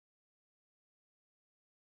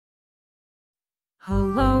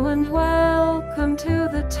Hello and welcome to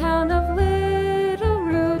the town of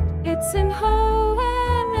Littleroot. It's in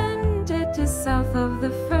Hoenn and it is south of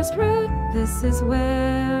the first route. This is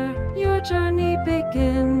where your journey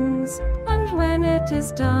begins, and when it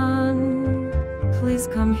is done, please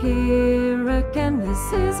come here again.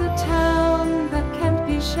 This is a town that can't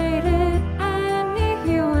be shaded any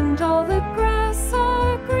hue, and all the grass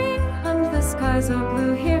are green and the skies are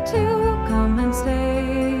blue here too. Come and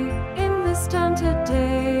stay in this town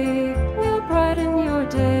today, we'll brighten your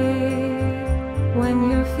day. When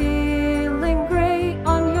you're feeling gray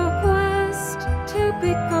on your quest to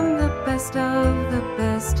become the best of the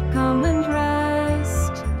best, come and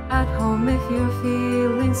rest at home. If you're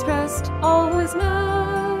feeling stressed, always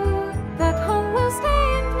know that home will stay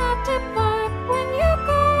and not depart. When you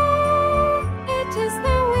go, it is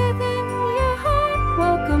there within your heart.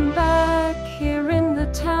 Welcome back here in the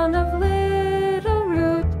town of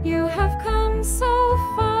Littleroot. You have come so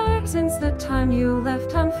far since the time you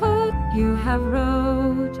left on foot. You have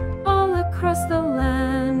rode all across the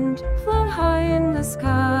land, flown high in the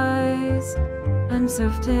skies, and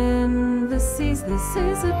surfed in the seas. This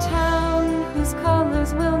is a town whose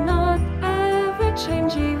colors will not ever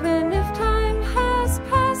change. Even if time has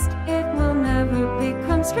passed, it will never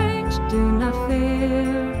become strange. Do not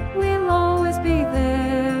fear, we'll always be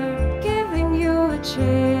there, giving you a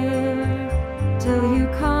cheer, till you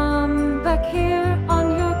come back here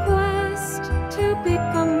on your quest to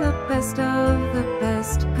become the best of the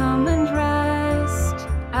best. Come and rest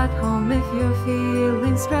at home. If you're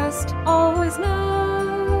feeling stressed, always know